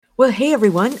Well, hey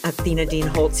everyone, Athena Dean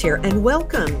Holtz here, and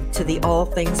welcome to the All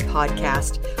Things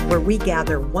Podcast, where we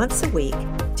gather once a week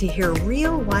to hear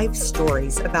real life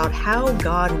stories about how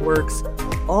God works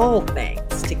all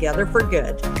things together for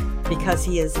good, because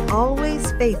He is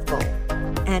always faithful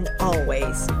and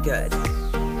always good.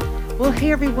 Well,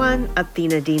 hey everyone,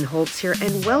 Athena Dean Holtz here,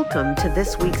 and welcome to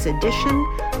this week's edition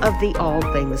of the All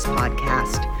Things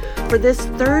Podcast. For this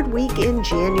third week in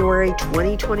January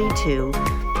 2022,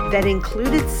 that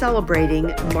included celebrating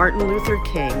Martin Luther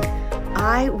King,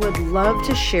 I would love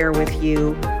to share with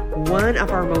you one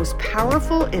of our most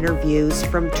powerful interviews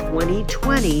from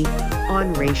 2020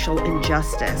 on racial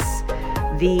injustice.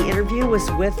 The interview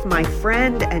was with my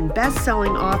friend and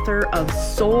best-selling author of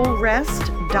Soul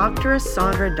Rest, Dr.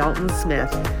 Sandra Dalton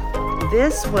Smith.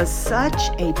 This was such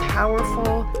a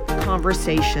powerful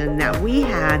conversation that we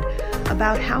had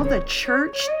about how the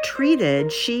church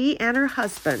treated she and her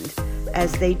husband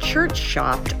as they church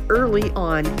shopped early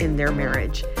on in their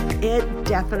marriage. It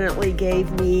definitely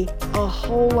gave me a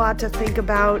whole lot to think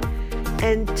about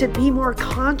and to be more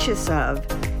conscious of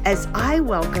as I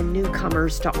welcome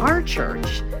newcomers to our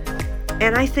church.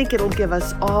 And I think it'll give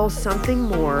us all something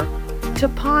more to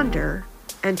ponder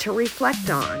and to reflect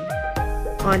on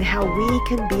how we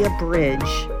can be a bridge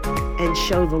and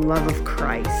show the love of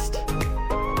Christ.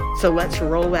 So let's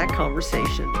roll that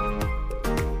conversation.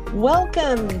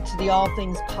 Welcome to the All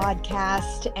Things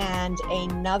Podcast and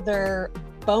another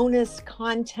bonus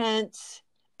content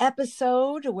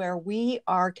episode where we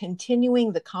are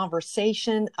continuing the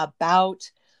conversation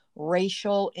about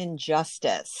racial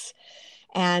injustice.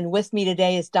 And with me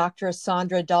today is Dr.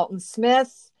 Sandra Dalton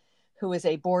Smith, who is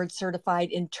a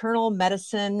board-certified internal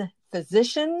medicine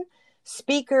physician,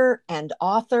 speaker, and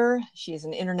author. She is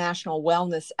an international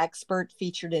wellness expert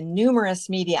featured in numerous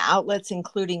media outlets,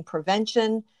 including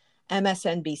Prevention,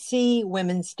 MSNBC,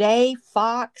 Women's Day,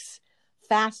 Fox,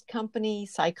 Fast Company,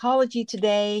 Psychology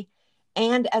Today,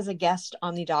 and as a guest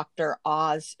on the Dr.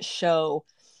 Oz show.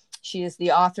 She is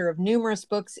the author of numerous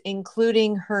books,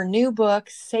 including her new book,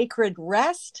 Sacred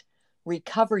Rest,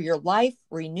 Recover Your Life,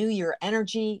 Renew Your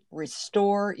Energy,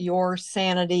 Restore Your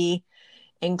Sanity,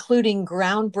 including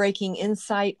groundbreaking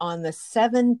insight on the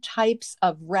 7 types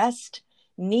of rest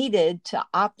needed to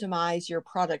optimize your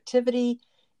productivity,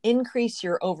 increase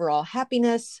your overall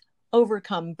happiness,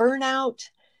 overcome burnout,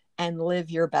 and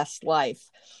live your best life.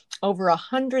 Over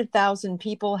 100,000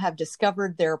 people have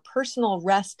discovered their personal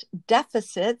rest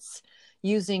deficits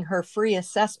using her free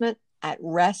assessment at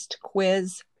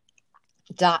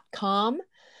restquiz.com.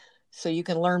 So you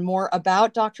can learn more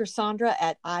about Dr. Sandra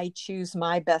at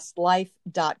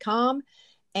ichoosemybestlife.com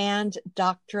and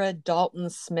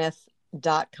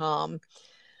drdaltonsmith.com.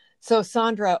 So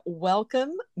Sandra,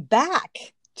 welcome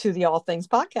back to the All Things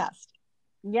Podcast.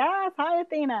 Yes. Hi,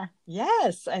 Athena.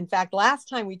 Yes. In fact, last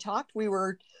time we talked, we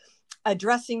were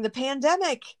addressing the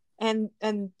pandemic and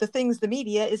the things the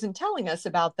media isn't telling us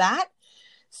about that.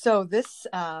 So this,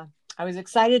 I was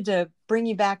excited to bring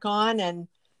you back on and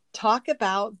talk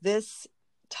about this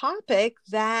topic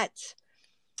that,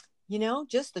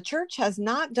 just the church has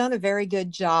not done a very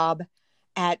good job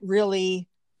at really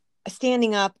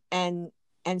standing up and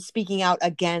speaking out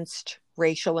against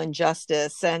racial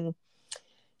injustice. And,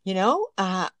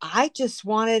 I just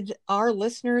wanted our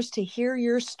listeners to hear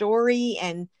your story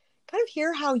and kind of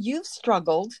hear how you've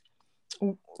struggled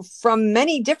from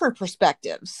many different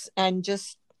perspectives. And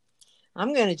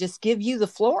I'm going to just give you the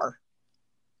floor.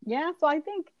 Yeah. So I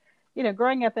think,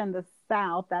 growing up in the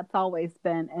South, that's always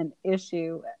been an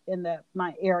issue in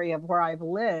my area of where I've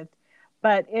lived.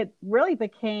 But it really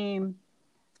became,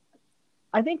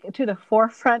 I think, to the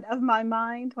forefront of my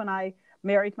mind when I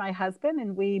married my husband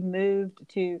and we moved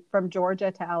from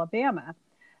Georgia to Alabama.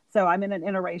 So I'm in an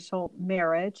interracial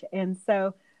marriage. And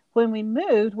so when we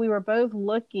moved, we were both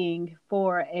looking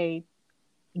for a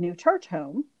new church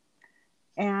home.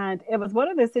 And it was one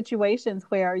of those situations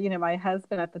where, my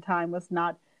husband at the time was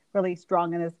not really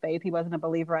strong in his faith. He wasn't a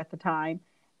believer at the time.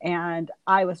 And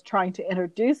I was trying to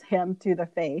introduce him to the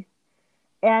faith.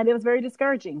 And it was very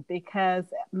discouraging because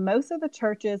most of the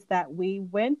churches that we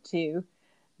went to,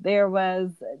 there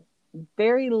was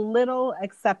very little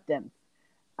acceptance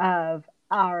of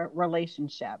our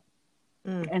relationship.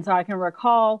 And so I can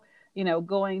recall,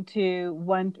 going to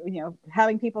one,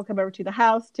 having people come over to the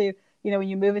house to, when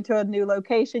you move into a new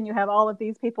location, you have all of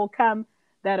these people come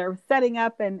that are setting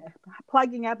up and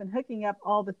plugging up and hooking up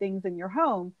all the things in your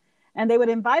home. And they would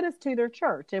invite us to their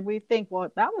church. And we think,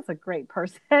 well, that was a great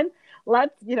person.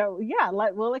 Let's,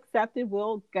 we'll accept it.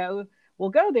 We'll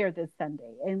go there this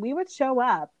Sunday. And we would show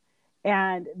up.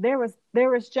 And there was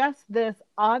just this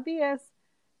obvious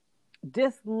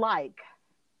dislike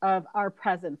of our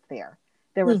presence there.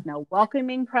 There Hmm. was no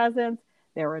welcoming presence.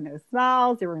 There were no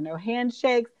smiles. There were no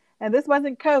handshakes. And this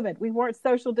wasn't COVID. We weren't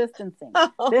social distancing.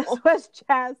 This Oh, was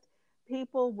just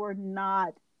people were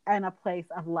not in a place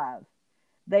of love.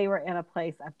 They were in a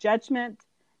place of judgment,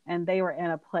 and they were in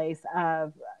a place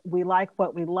of we like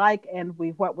what we like and we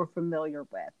what we're familiar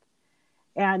with.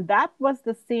 And that was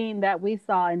the scene that we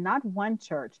saw in not one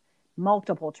church,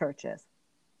 multiple churches.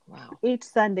 wow. Each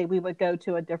Sunday we would go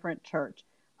to a different church,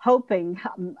 hoping,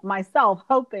 myself,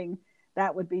 hoping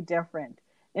that would be different.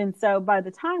 And so by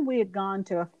the time we had gone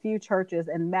to a few churches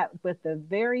and met with the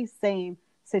very same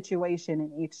situation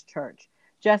in each church,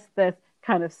 just this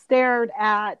kind of stared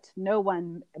at, no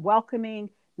one welcoming,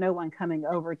 no one coming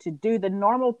over to do the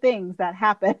normal things that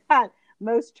happen at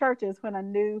most churches when a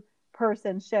new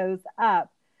person shows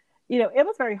up. It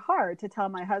was very hard to tell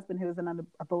my husband, who was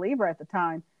a believer at the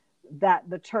time, that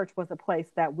the church was a place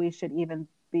that we should even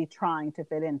be trying to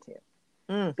fit into,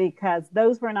 Mm. because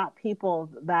those were not people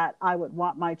that I would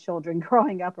want my children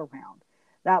growing up around.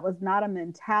 That was not a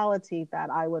mentality that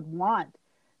I would want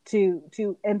to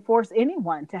enforce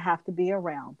anyone to have to be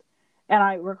around. And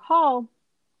I recall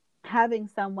having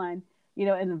someone,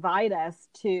 invite us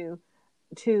to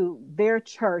their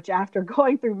church after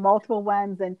going through multiple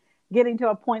ones and getting to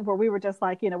a point where we were just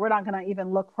like, we're not going to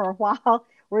even look for a while.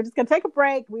 We're just going to take a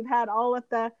break. We've had all of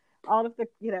the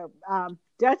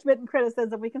judgment and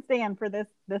criticism we can stand for this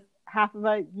half of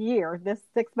a year, this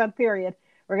 6-month period.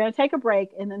 We're going to take a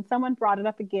break. And then someone brought it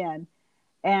up again.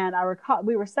 And I recall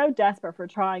we were so desperate for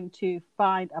trying to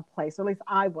find a place, or at least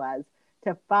I was,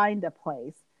 to find a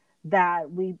place,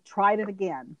 that we tried it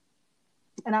again.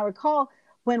 And I recall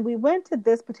when we went to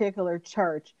this particular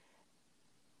church,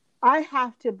 I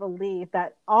have to believe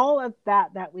that all of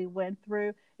that we went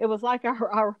through, it was like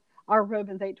our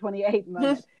Romans 8:28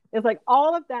 moment. It's like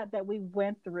all of that we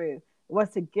went through was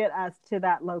to get us to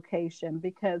that location,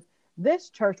 because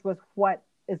this church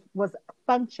was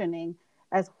functioning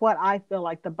as what I feel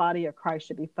like the body of Christ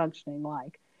should be functioning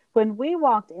like. When we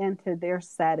walked into their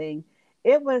setting,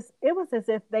 it was as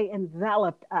if they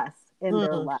enveloped us in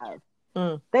their Mm. love.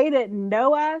 Mm. They didn't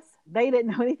know us. They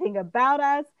didn't know anything about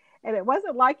us. And it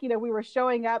wasn't like, we were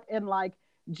showing up in like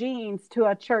jeans to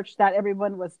a church that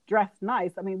everyone was dressed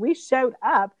nice. I mean, we showed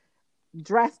up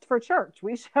dressed for church.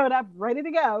 We showed up ready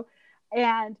to go.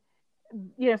 And,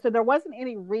 so there wasn't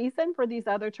any reason for these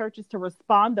other churches to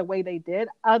respond the way they did,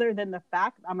 other than the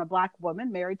fact I'm a Black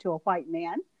woman married to a white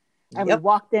man. And we Yep.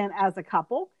 walked in as a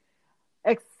couple,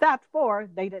 except for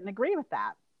they didn't agree with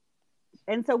that.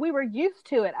 And so we were used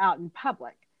to it out in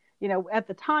public. At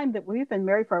the time that we've been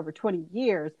married for over 20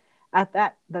 years,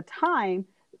 the time,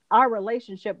 our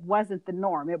relationship wasn't the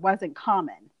norm. It wasn't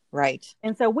common. Right.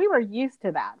 And so we were used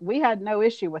to that. We had no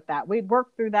issue with that. We'd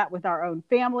worked through that with our own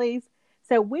families.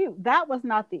 So that was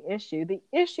not the issue. The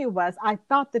issue was I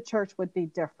thought the church would be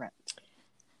different.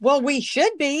 Well, we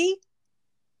should be.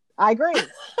 I agree.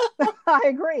 I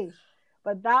agree.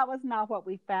 But that was not what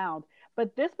we found.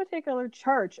 But this particular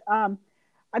church, I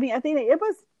think it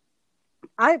was,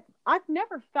 I've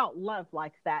never felt love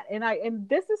like that. And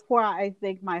this is where I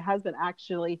think my husband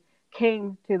actually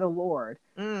came to the Lord,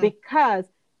 because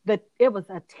it was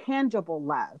a tangible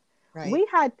love. Right. We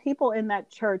had people in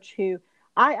that church who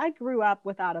I grew up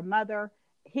without a mother.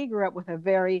 He grew up with a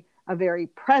very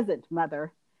present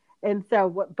mother. And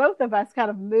so both of us kind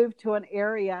of moved to an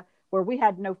area where we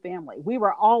had no family.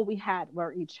 All we had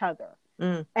were each other.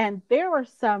 Mm. And there were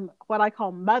some, what I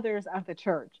call mothers of the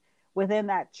church within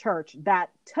that church that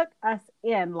took us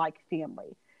in like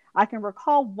family. I can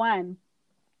recall one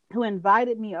who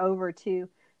invited me over to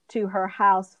her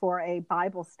house for a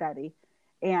Bible study.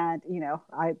 And,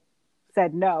 I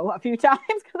said no a few times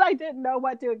because I didn't know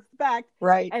what to expect.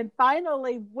 Right. And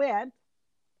finally went.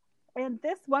 And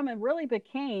this woman really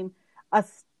became a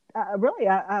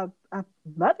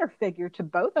mother figure to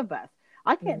both of us.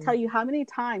 I can't tell you how many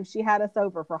times she had us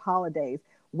over for holidays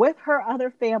with her other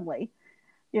family,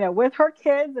 with her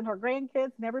kids and her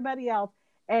grandkids and everybody else.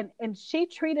 And she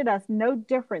treated us no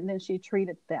different than she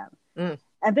treated them. Mm.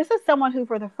 And this is someone who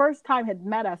for the first time had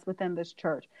met us within this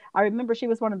church. I remember she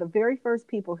was one of the very first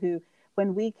people who,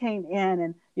 when we came in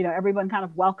and, everyone kind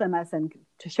of welcomed us and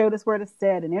showed us where to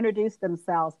sit and introduced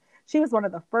themselves. She was one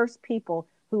of the first people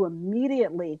who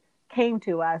immediately came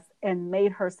to us and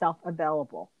made herself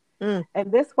available. Mm.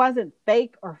 And this wasn't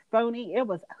fake or phony. It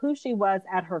was who she was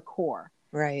at her core.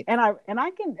 Right.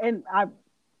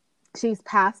 She's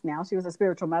passed now. She was a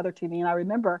spiritual mother to me. And I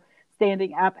remember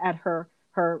standing up at her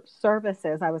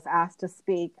services. I was asked to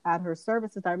speak at her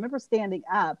services. I remember standing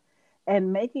up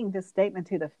and making this statement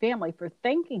to the family, for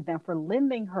thanking them for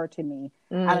lending her to me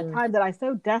at a time that I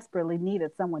so desperately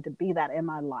needed someone to be that in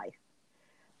my life.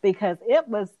 Because it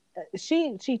was,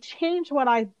 she changed what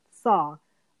I saw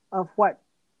of what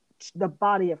the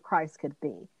body of Christ could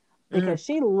be, because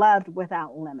she loved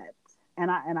without limits. And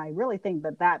I really think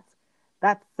that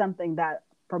that's something that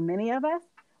for many of us,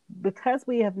 because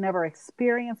we have never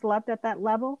experienced love at that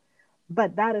level,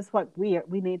 but that is what we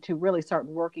need to really start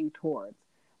working towards,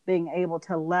 being able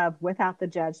to love without the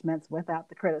judgments, without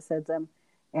the criticism,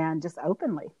 and just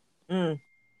openly.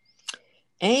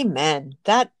 Amen.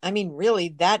 That, I mean, really,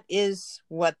 that is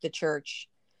what the church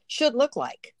should look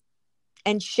like.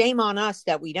 And shame on us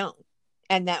that we don't,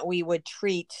 and that we would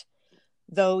treat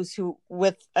those who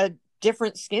with a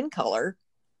different skin color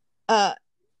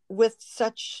with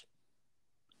such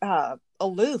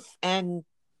aloof and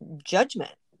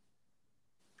judgment.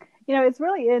 It's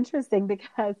really interesting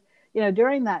because,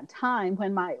 during that time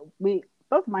when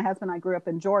both my husband and I grew up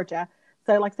in Georgia.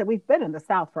 So like I said, we've been in the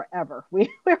South forever.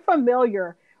 We're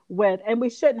familiar with, and we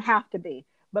shouldn't have to be,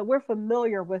 but we're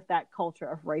familiar with that culture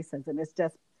of racism.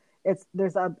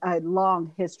 There's a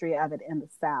long history of it in the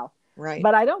South. Right.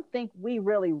 But I don't think we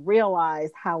really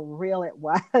realized how real it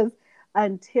was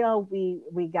until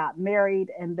we got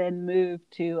married and then moved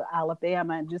to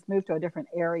Alabama and just moved to a different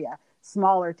area,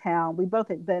 smaller town. We both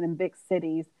had been in big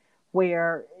cities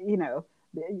where,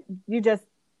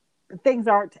 things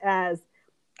aren't as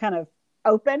kind of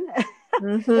open.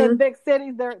 In big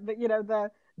cities,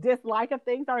 the dislike of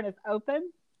things aren't as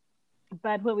open.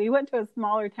 But when we went to a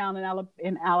smaller town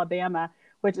in Alabama,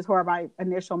 which is where my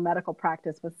initial medical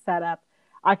practice was set up,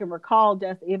 I can recall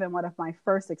just even one of my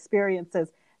first experiences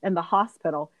in the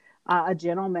hospital. A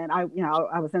gentleman, I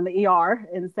was in the ER,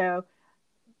 and so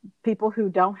people who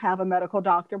don't have a medical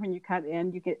doctor, when you come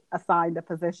in, you get assigned a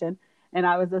physician, and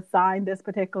I was assigned this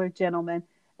particular gentleman,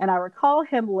 and I recall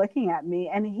him looking at me,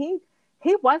 and he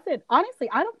wasn't, honestly,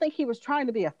 I don't think he was trying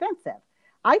to be offensive.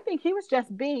 I think he was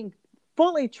just being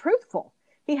fully truthful.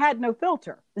 He had no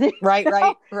filter. Right.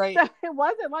 So it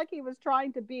wasn't like he was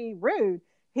trying to be rude.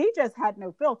 He just had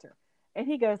no filter. And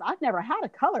he goes, "I've never had a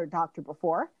colored doctor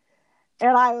before."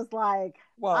 And I was like,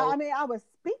 whoa. I was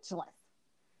speechless.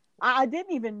 I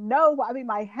didn't even know.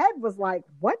 My head was like,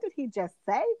 what did he just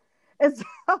say? And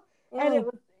so, and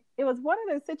it was one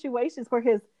of those situations where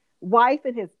his wife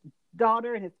and his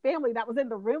daughter and his family that was in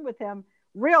the room with him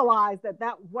realized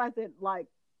that wasn't like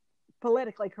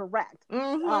politically correct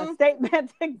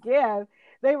statement to give.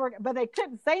 But they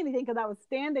couldn't say anything because I was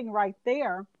standing right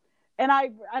there. And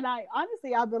I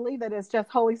honestly, I believe that it's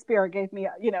just Holy Spirit gave me,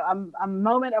 a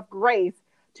moment of grace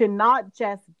to not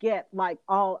just get like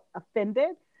all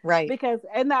offended. Right. Because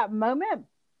in that moment,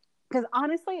 because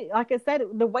honestly, like I said,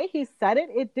 the way he said it,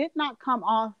 it did not come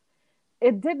off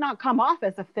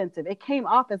as offensive. It came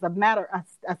off as a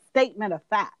statement of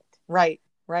fact. Right.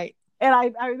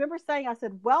 And I remember saying, I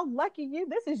said, "Well, lucky you,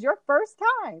 this is your first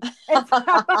time." And,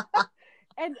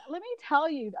 and let me tell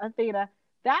you, Athena,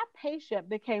 that patient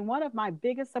became one of my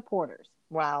biggest supporters.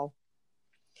 Wow.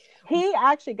 He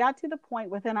actually got to the point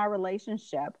within our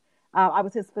relationship. I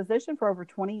was his physician for over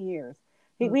 20 years.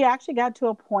 We actually got to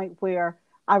a point where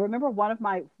I remember one of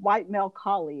my white male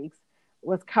colleagues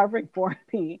was covering for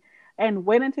me and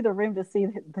went into the room to see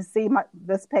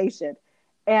this patient,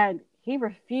 and he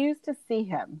refused to see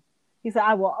him. He said,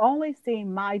 "I will only see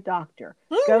my doctor.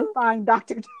 Go find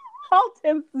Dr.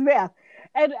 Dalton Smith."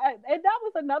 And that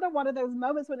was another one of those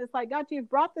moments when it's like, God, you've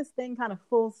brought this thing kind of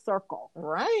full circle.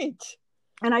 Right.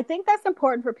 And I think that's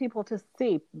important for people to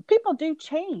see. People do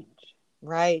change.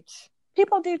 Right.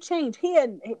 People do change. He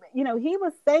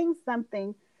was saying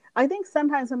something. I think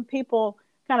sometimes when people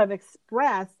kind of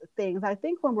express things, I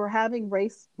think when we're having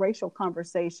racial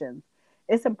conversations,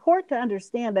 it's important to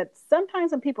understand that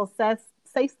sometimes when people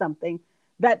say something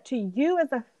that to you is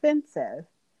offensive,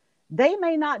 they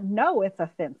may not know it's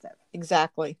offensive.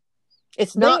 Exactly.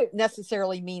 It's not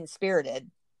necessarily mean-spirited.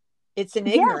 It's an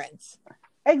ignorance.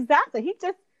 Exactly.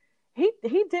 He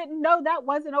didn't know that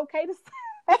wasn't okay to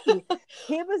say.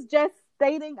 He was just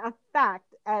stating a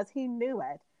fact as he knew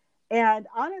it. And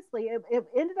honestly, it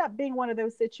ended up being one of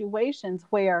those situations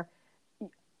where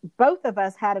both of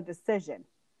us had a decision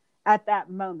at that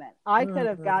moment. I could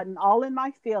have gotten all in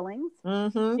my feelings,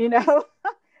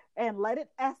 and let it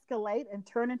escalate and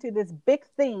turn into this big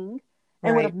thing,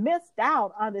 and would have missed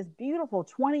out on this beautiful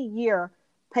 20-year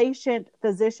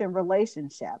patient-physician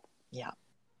relationship. Yeah.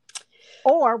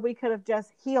 Or we could have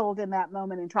just healed in that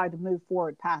moment and tried to move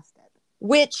forward past it.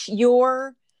 Which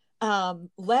your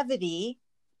levity,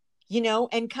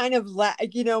 and kind of,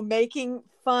 making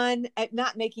fun,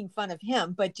 not making fun of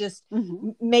him, but just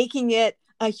Hmm. making it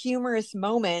a humorous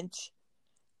moment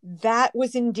that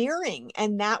was endearing.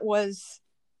 And that was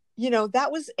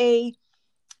a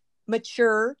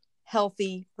mature,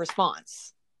 healthy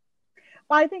response.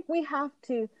 Well, I think we have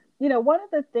to, one of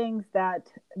the things that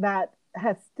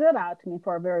has stood out to me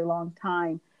for a very long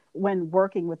time when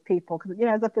working with people, because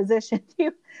as a physician,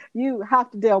 you have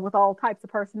to deal with all types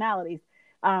of personalities,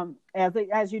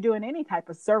 as you do in any type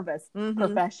of service Mm-hmm.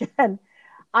 profession.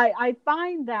 I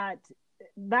find that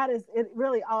is it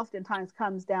really oftentimes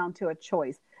comes down to a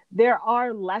choice. There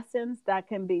are lessons that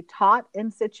can be taught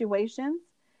in situations,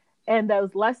 and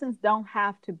those lessons don't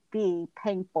have to be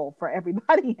painful for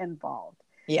everybody involved.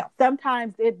 Yeah.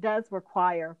 Sometimes it does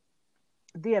require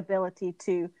the ability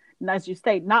to, as you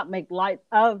say, not make light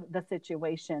of the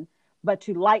situation, but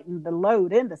to lighten the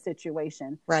load in the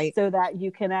situation, Right. so that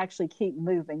you can actually keep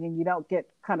moving and you don't get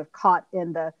kind of caught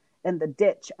in the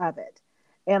ditch of it.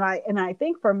 And I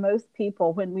think for most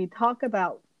people, when we talk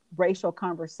about racial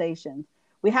conversations,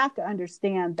 we have to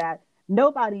understand that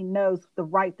nobody knows the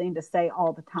right thing to say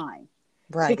all the time.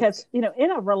 Because, Right.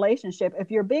 in a relationship,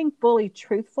 if you're being fully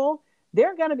truthful, there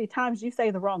are going to be times you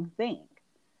say the wrong thing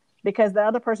because the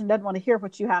other person doesn't want to hear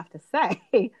what you have to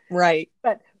say. Right.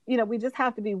 But, we just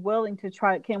have to be willing to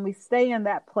try. Can we stay in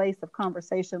that place of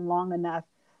conversation long enough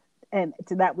and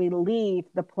to that we leave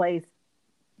the place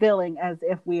feeling as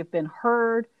if we have been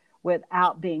heard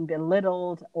without being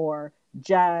belittled or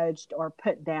judged or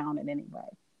put down in any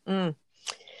way? Mm.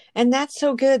 And that's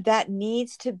so good. That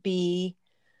needs to be,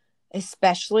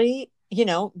 especially,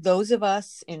 those of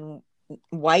us in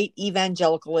white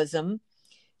evangelicalism,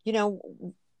 you know,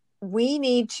 we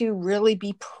need to really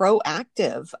be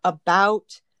proactive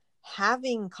about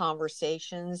having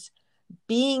conversations,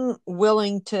 being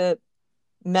willing to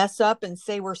mess up and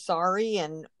say we're sorry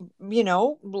and,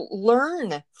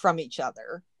 learn from each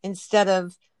other instead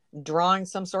of drawing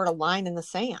some sort of line in the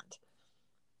sand.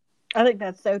 I think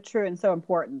that's so true and so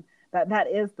important. That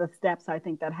is the steps I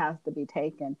think that has to be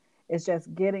taken. Is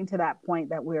just getting to that point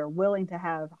that we are willing to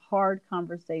have hard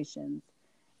conversations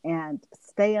and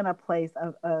stay in a place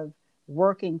of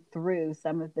working through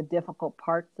some of the difficult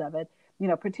parts of it.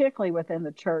 Particularly within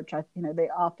the church, they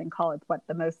often call it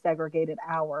the most segregated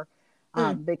hour,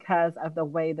 Mm. because of the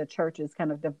way the churches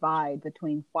kind of divide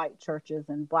between white churches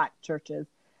and black churches,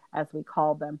 as we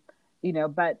call them.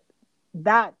 But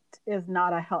that is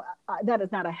not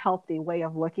a healthy way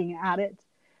of looking at it,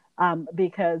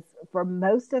 because for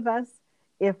most of us,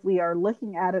 if we are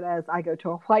looking at it as I go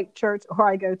to a white church or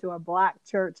I go to a black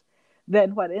church,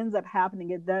 then what ends up happening,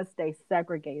 it does stay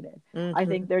segregated. I Mm-hmm.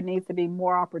 think there needs to be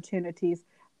more opportunities,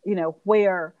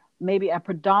 where maybe a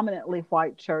predominantly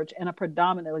white church and a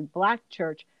predominantly black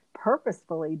church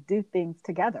purposefully do things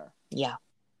together, Yeah.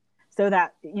 so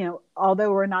that,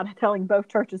 although we're not telling both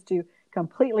churches to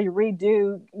completely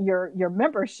redo your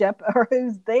membership or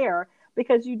who's there,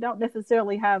 because you don't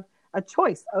necessarily have a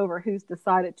choice over who's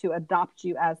decided to adopt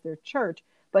you as their church,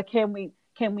 but can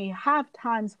we have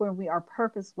times when we are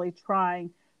purposely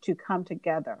trying to come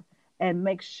together and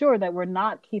make sure that we're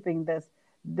not keeping this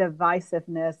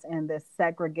divisiveness and this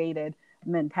segregated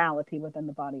mentality within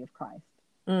the body of Christ?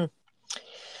 Mm.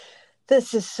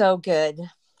 This is so good.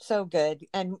 So good.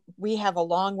 And we have a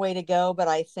long way to go, but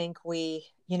I think we,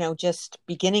 just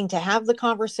beginning to have the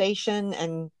conversation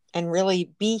and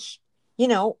really be,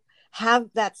 have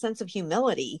that sense of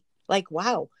humility. Like,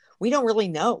 wow, we don't really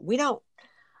know.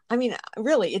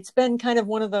 Really, it's been kind of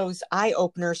one of those eye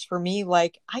openers for me.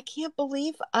 Like, I can't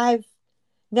believe I've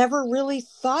never really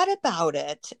thought about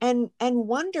it and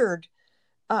wondered,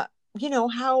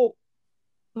 how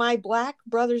my black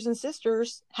brothers and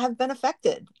sisters have been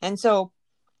affected. And so,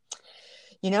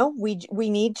 we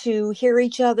need to hear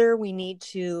each other. We need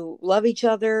to love each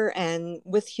other and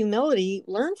with humility,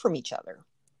 learn from each other.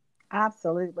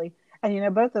 Absolutely.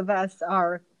 And both of us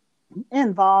are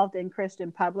involved in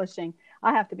Christian publishing.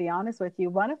 I have to be honest with you,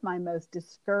 one of my most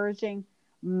discouraging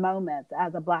moments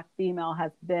as a Black female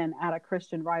has been at a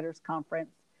Christian writers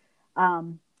conference.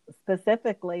 Um,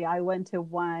 Specifically, I went to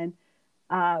one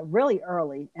really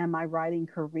early in my writing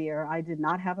career. I did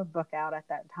not have a book out at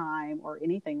that time or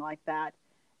anything like that.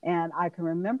 And I can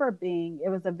remember it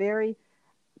was a very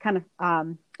kind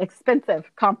of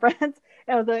expensive conference.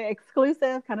 It was an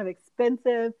exclusive, kind of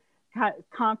expensive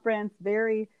conference,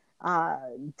 very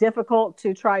difficult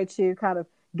to try to kind of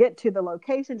get to the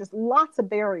location, just lots of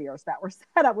barriers that were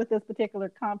set up with this particular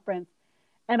conference.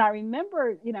 And I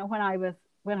remember,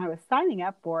 when I was signing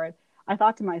up for it, I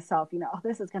thought to myself, oh,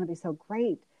 this is going to be so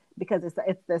great because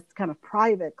it's this kind of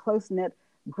private, close knit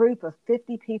group of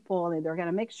 50 people, and they're going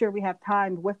to make sure we have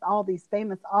time with all these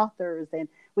famous authors, and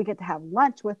we get to have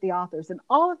lunch with the authors and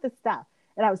all of this stuff.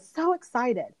 And I was so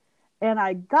excited. And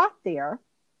I got there,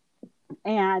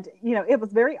 and, it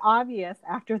was very obvious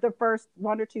after the first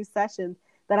one or two sessions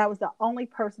that I was the only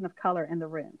person of color in the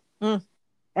room. Mm.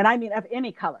 And I mean, of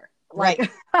any color. Right.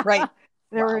 Right.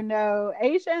 There Wow. were no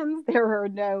Asians. There were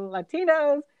no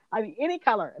Latinos. I mean, any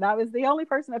color. And I was the only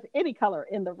person of any color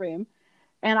in the room.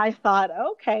 And I thought,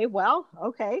 okay,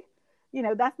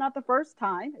 that's not the first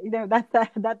time,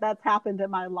 that's happened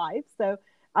in my life. So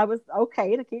I was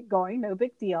okay to keep going. No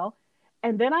big deal.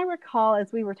 And then I recall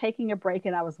as we were taking a break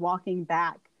and I was walking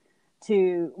I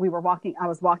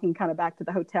was walking kind of back to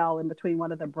the hotel in between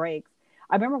one of the breaks.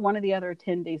 I remember one of the other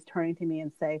attendees turning to me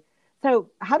and say, "So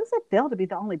how does it feel to be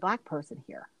the only Black person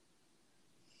here?"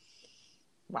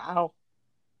 Wow.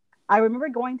 I remember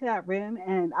going to that room,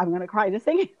 and I'm going to cry just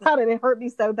thinking about it. It hurt me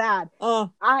so bad.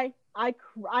 Oh, I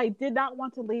did not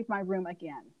want to leave my room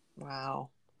again. wow.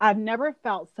 I've never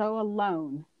felt so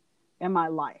alone in my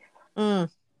life. Mm.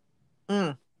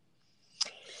 Mm.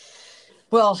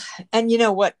 Well, and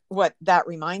what that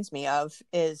reminds me of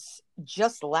is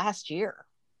just last year,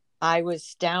 I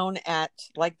was down at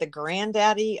like the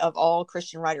granddaddy of all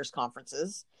Christian writers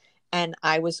conferences, and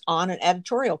I was on an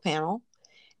editorial panel,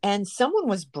 and someone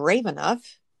was brave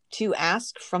enough to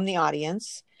ask from the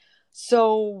audience,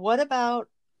 "So what about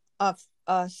a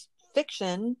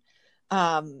fiction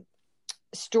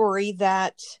story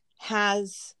that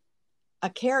has a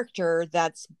character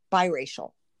that's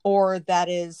biracial or that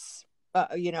is,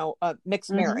 a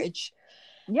mixed marriage?"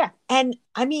 Yeah. And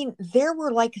I mean, there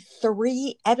were like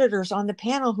 3 editors on the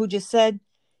panel who just said,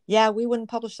 "Yeah, we wouldn't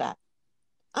publish that."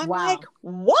 I'm Wow. like,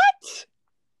 what?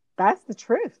 That's the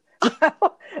truth.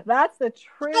 That's the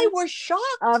truth. I was shocked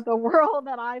of the world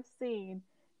that I've seen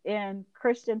in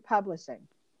Christian publishing.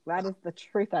 That is the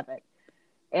truth of it.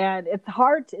 And it's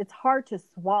hard to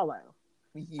swallow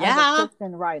as a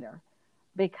Christian writer,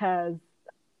 because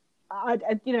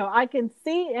I can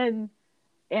see in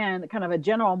kind of a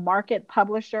general market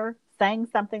publisher saying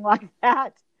something like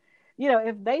that.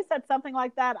 If they said something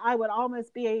like that, I would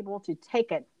almost be able to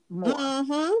take it more.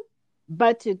 Mm-hmm.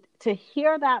 But to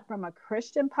hear that from a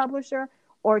Christian publisher,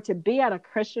 or to be at a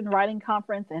Christian writing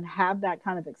conference and have that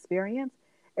kind of experience,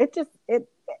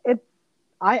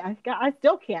 I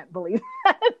still can't believe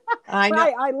it. I know.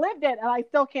 I lived it and I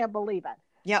still can't believe it.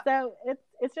 Yeah. So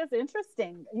it's just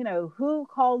interesting, who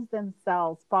calls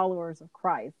themselves followers of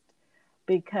Christ,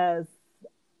 because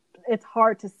it's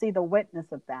hard to see the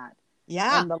witness of that.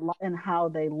 Yeah. And how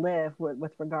they live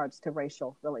with regards to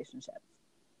racial relationships.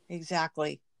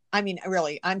 Exactly. I mean,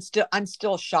 really, I'm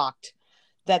still shocked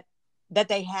that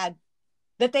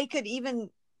they could even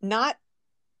not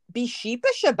be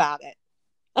sheepish about it.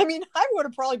 I mean, I would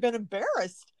have probably been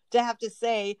embarrassed to have to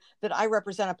say that I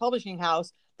represent a publishing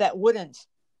house that wouldn't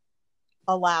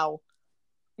allow,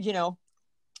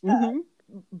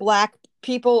 Black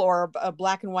people or a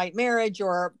Black and white marriage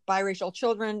or biracial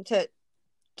children to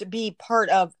be part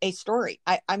of a story.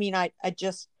 I mean, it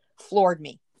just floored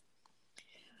me.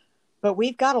 But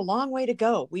we've got a long way to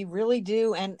go. We really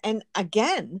do. And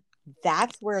again,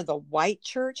 that's where the white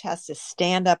church has to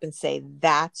stand up and say,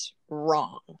 that's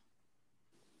wrong.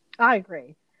 I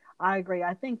agree.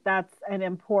 I think that's an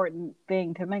important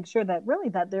thing, to make sure that really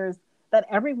that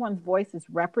everyone's voice is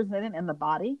represented in the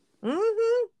body.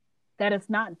 Mm-hmm. That it's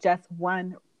not just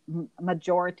one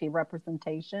majority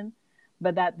representation,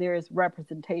 but that there is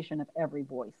representation of every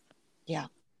voice. Yeah.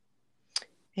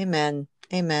 Amen.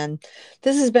 Amen.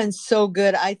 This has been so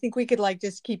good. I think we could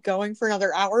just keep going for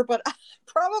another hour, but I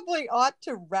probably ought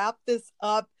to wrap this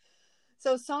up.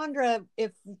 So Sandra,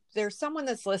 if there's someone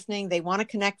that's listening, they want to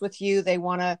connect with you, they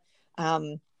want to,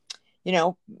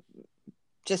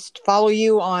 just follow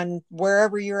you on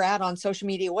wherever you're at on social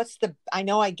media. I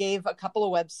know I gave a couple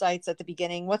of websites at the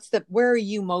beginning. Where are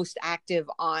you most active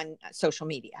on social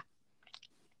media?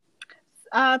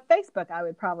 Facebook, I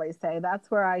would probably say.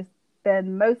 That's where I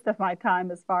spend most of my time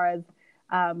as far as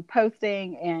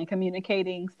posting and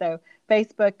communicating. So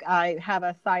Facebook, I have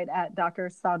a site at Dr.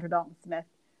 Sandra Dalton Smith.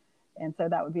 And so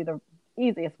that would be the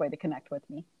easiest way to connect with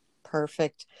me.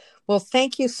 Perfect. Well,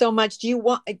 thank you so much. Do you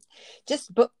want,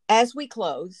 as we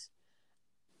close,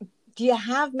 do you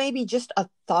have maybe just a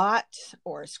thought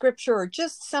or a scripture or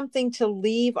just something to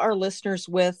leave our listeners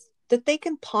with that they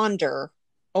can ponder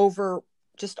over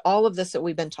just all of this that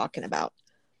we've been talking about?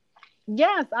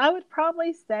 Yes, I would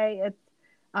probably say it's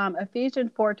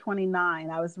Ephesians 4:29.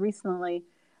 I was recently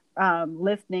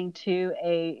listening to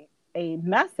a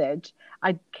message.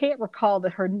 I can't recall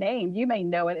her name. You may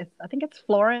know it. I think it's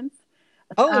Florence.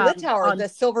 Oh, Littauer, the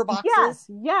silver boxes.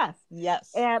 Yes.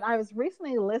 Yes. And I was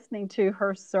recently listening to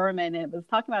her sermon, and it was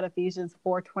talking about Ephesians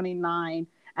 4:29.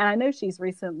 And I know she's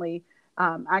recently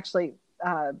actually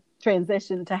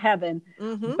transitioned to heaven.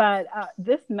 Mm-hmm. But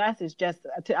this message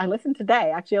I listened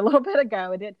today, actually a little bit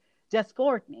ago, and it just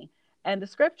floored me. And the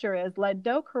scripture is, let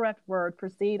no correct word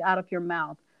proceed out of your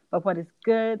mouth, but what is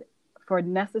good for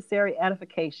necessary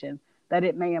edification, that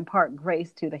it may impart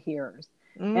grace to the hearers.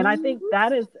 Mm-hmm. And I think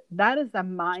that is a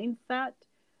mindset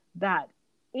that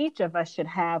each of us should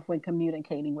have when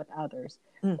communicating with others,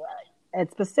 and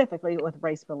specifically with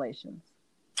race relations.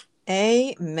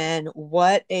 Amen.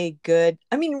 What a good,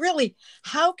 I mean, really,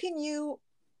 how can you,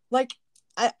 like,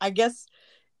 I guess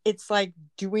it's like,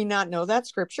 do we not know that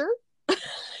scripture?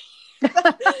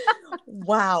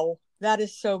 Wow. That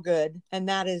is so good. And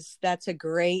that's a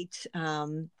great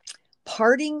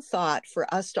parting thought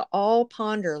for us to all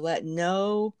ponder. Let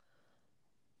no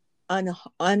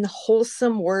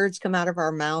unwholesome words come out of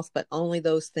our mouth, but only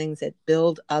those things that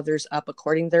build others up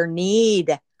according to their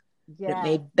need. Yes. That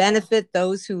may benefit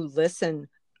those who listen.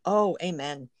 Oh,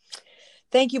 amen.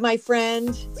 Thank you, my friend.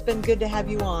 It's been good to have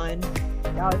you on.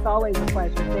 Oh, it's always a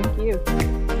pleasure. Thank you.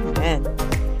 Amen.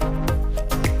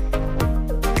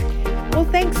 Well,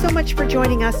 thanks so much for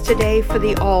joining us today for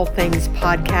the All Things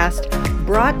podcast,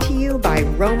 brought to you by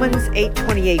Romans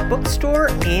 828 Bookstore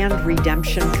and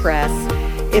Redemption Press.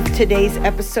 If today's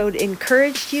episode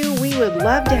encouraged you, we would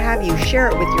love to have you share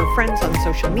it with your friends on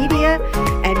social media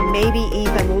and maybe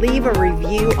even leave a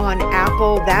review on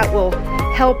Apple. That will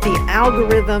help the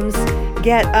algorithms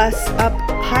get us up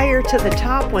higher to the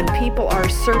top when people are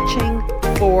searching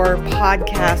for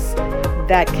podcasts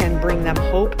that can bring them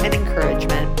hope and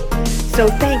encouragement. So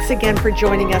thanks again for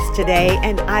joining us today,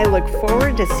 and I look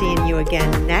forward to seeing you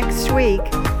again next week.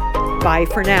 Bye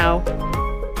for now.